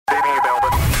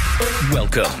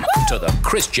Welcome to the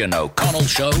Christian O'Connell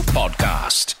Show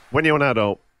podcast. When you're an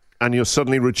adult and you're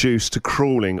suddenly reduced to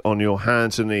crawling on your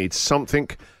hands and knees, something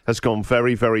has gone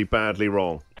very, very badly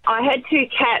wrong. I had two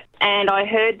cats and I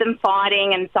heard them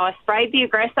fighting, and so I sprayed the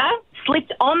aggressor,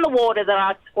 slipped on the water that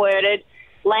I squirted,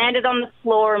 landed on the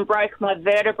floor and broke my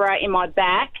vertebra in my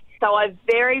back. So I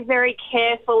very, very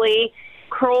carefully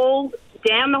crawled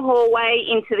down the hallway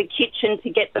into the kitchen to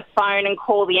get the phone and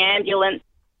call the ambulance.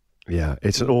 Yeah,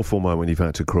 it's an awful moment when you've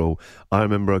had to crawl. I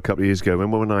remember a couple of years ago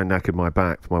when I knackered my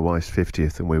back for my wife's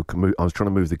 50th and I was trying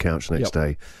to move the couch the next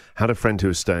day. Had a friend who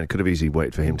was staying, could have easily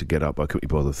waited for him to get up. I couldn't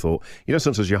be bothered. Thought,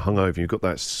 sometimes you're hungover and you've got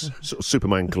that sort of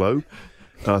Superman glow.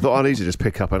 I thought I'd easily just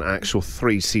pick up an actual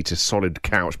 3-seater solid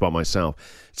couch by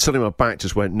myself. Suddenly my back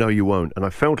just went, no, you won't. And I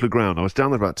fell to the ground. I was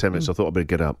down there about 10 minutes. I thought I'd better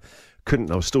get up.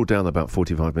 Couldn't. I was still down there about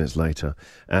 45 minutes later.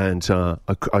 And I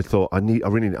thought, I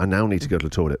now need to go to the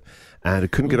toilet. And I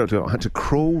couldn't get up to it. I had to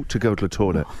crawl to go to the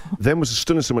toilet. Then was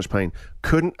still in so much pain.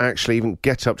 Couldn't actually even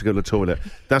get up to go to the toilet.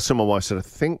 That's when my wife said, I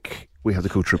think we have to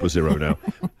call 000 now.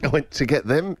 I went to get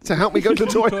them to help me go to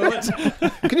the toilet.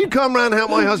 Can you come round and help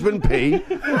my husband pee?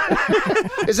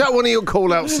 Is that one of your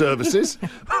call-out services?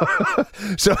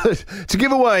 So, to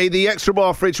give away the extra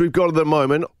bar fridge we've got at the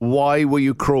moment, why were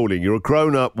you crawling? You're a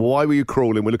grown-up. Why were you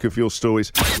crawling? We're looking for your stories.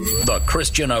 The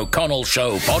Christian O'Connell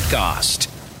Show podcast.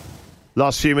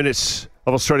 Last few minutes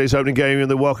of Australia's opening game in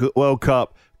the World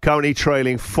Cup, currently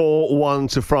trailing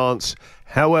 4-1 to France.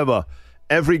 However,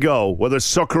 every goal, whether it's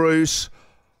Socceroos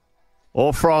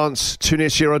or France,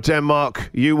 Tunisia or Denmark,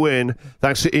 you win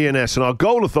thanks to ENS. And our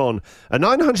goal-a-thon, a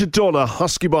 $900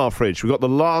 Husky bar fridge. We've got the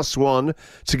last one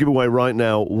to give away right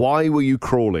now. Why were you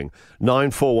crawling?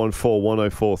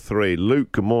 94141043.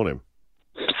 Luke, good morning.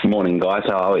 Morning, guys.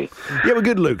 How are we? Yeah, we're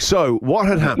good, Luke. So, what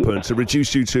had happened to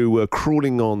reduce you to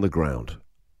crawling on the ground?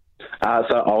 So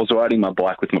I was riding my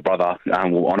bike with my brother. We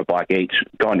were on a bike each,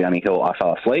 going down a hill. I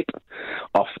fell asleep.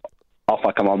 Off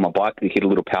I come on my bike, hit a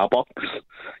little power box,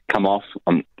 come off.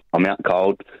 I'm out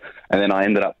cold, and then I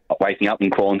ended up waking up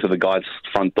and crawling to the guy's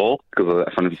front door because of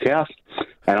the front of his house.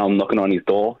 And I'm knocking on his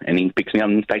door, and he picks me up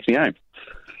and takes me home.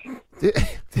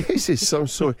 This is some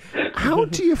sort. How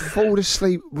do you fall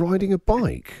asleep riding a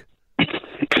bike?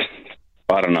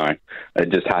 I don't know. It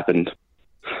just happened.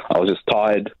 I was just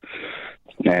tired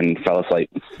and fell asleep.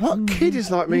 What kid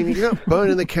is like me? You're not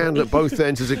burning the candle at both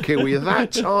ends as a kid. Were you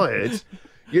that tired?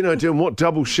 Doing what,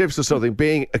 double shifts or something,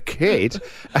 being a kid,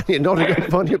 and you're not going to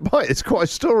find your bike. It's quite a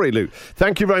story, Luke.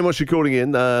 Thank you very much for calling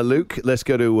in, Luke. Let's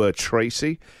go to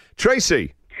Tracy.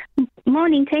 Tracy.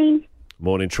 Morning, team.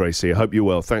 Morning, Tracy. I hope you're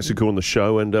well. Thanks for calling the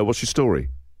show. And what's your story?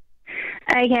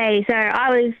 Okay, so I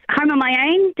was home on my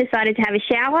own, decided to have a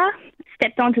shower,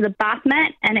 stepped onto the bath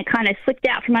mat, and it kind of slipped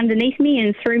out from underneath me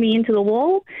and threw me into the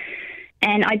wall.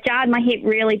 And I jarred my hip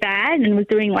really bad and was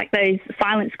doing like those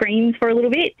silent screams for a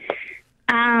little bit.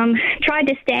 Tried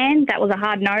to stand. That was a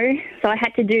hard no. So I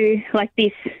had to do like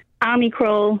this army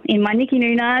crawl in my Nicky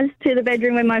Nunas to the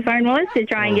bedroom where my phone was to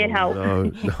try and get help.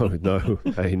 No.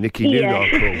 Hey, Nicky Nunar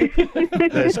crawl.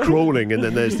 There's crawling, and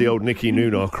then there's the old Nicky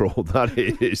Nunar crawl. That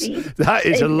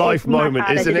is a life moment,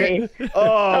 isn't it?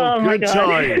 Oh, good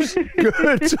times.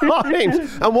 Good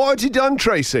times. And what had you done,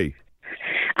 Tracy?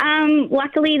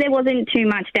 Luckily, there wasn't too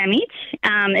much damage.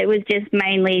 It was just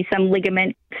mainly some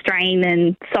ligament strain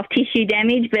and soft tissue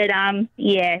damage. But,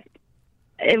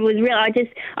 it was real.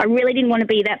 I really didn't want to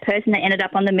be that person that ended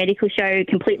up on the medical show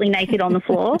completely naked on the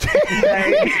floor. So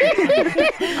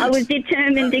I was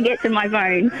determined to get to my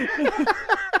phone.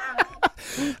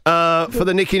 For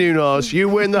the Nicky Nunas, you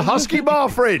win the Husky bar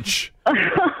fridge.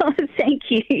 Thank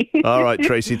you. All right,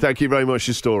 Tracy, thank you very much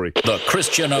for your story. The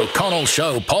Christian O'Connell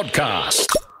Show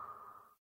podcast.